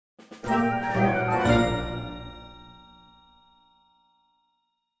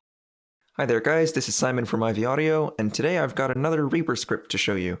Hi there guys, this is Simon from Ivy Audio, and today I've got another Reaper script to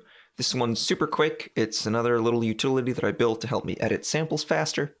show you. This one's super quick, it's another little utility that I built to help me edit samples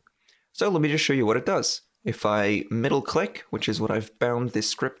faster. So let me just show you what it does. If I middle click, which is what I've bound this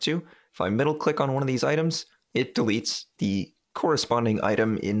script to, if I middle click on one of these items, it deletes the corresponding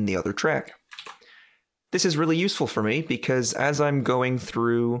item in the other track. This is really useful for me because as I'm going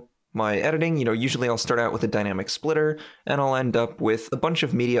through my editing, usually I'll start out with a dynamic splitter and I'll end up with a bunch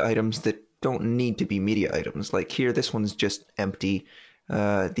of media items that don't need to be media items. Like here, this one's just empty.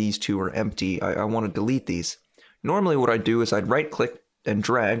 These two are empty. I want to delete these. Normally what I'd do is I'd right click and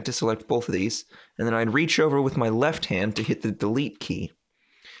drag to select both of these, and then I'd reach over with my left hand to hit the delete key,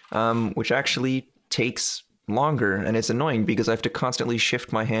 which actually takes longer, and it's annoying because I have to constantly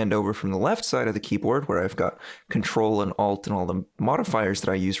shift my hand over from the left side of the keyboard where I've got Control and Alt and all the modifiers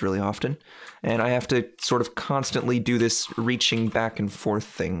that I use really often, and I have to sort of constantly do this reaching back and forth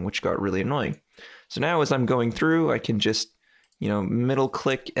thing, which got really annoying. So now as I'm going through, I can just middle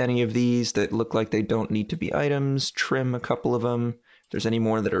click any of these that look like they don't need to be items, trim a couple of them, if there's any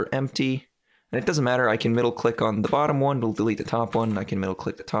more that are empty. And it doesn't matter, I can middle click on the bottom one, it'll delete the top one, I can middle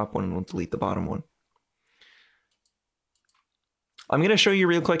click the top one and it'll delete the bottom one. I'm going to show you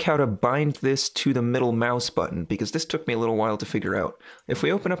real quick how to bind this to the middle mouse button, because this took me a little while to figure out. If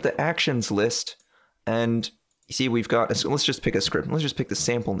we open up the actions list, and you see we've got, so let's just pick a script, let's just pick the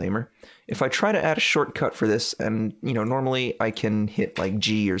sample namer. If I try to add a shortcut for this, and normally I can hit like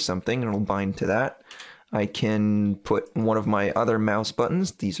G or something and it'll bind to that. I can put one of my other mouse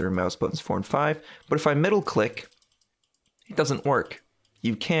buttons, these are mouse buttons 4 and 5, but if I middle click, it doesn't work.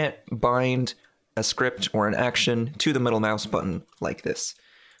 You can't bind a script or an action to the middle mouse button like this.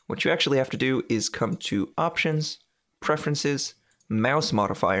 What you actually have to do is come to Options, Preferences, Mouse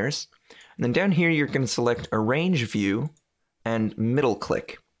Modifiers, and then down here you're going to select Arrange View and Middle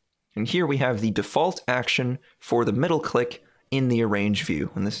Click. And here we have the default action for the middle click in the Arrange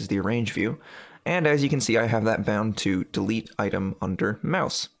View, and this is the Arrange View. And as you can see, I have that bound to Delete Item under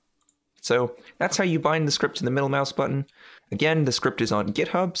Mouse. So that's how you bind the script to the middle mouse button. Again, the script is on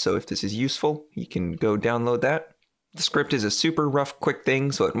GitHub, so if this is useful, you can go download that. The script is a super rough, quick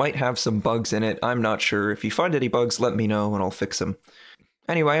thing, so it might have some bugs in it. I'm not sure. If you find any bugs, let me know and I'll fix them.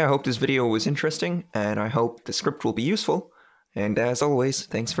 Anyway, I hope this video was interesting, and I hope the script will be useful. And as always,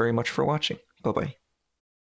 thanks very much for watching. Bye-bye.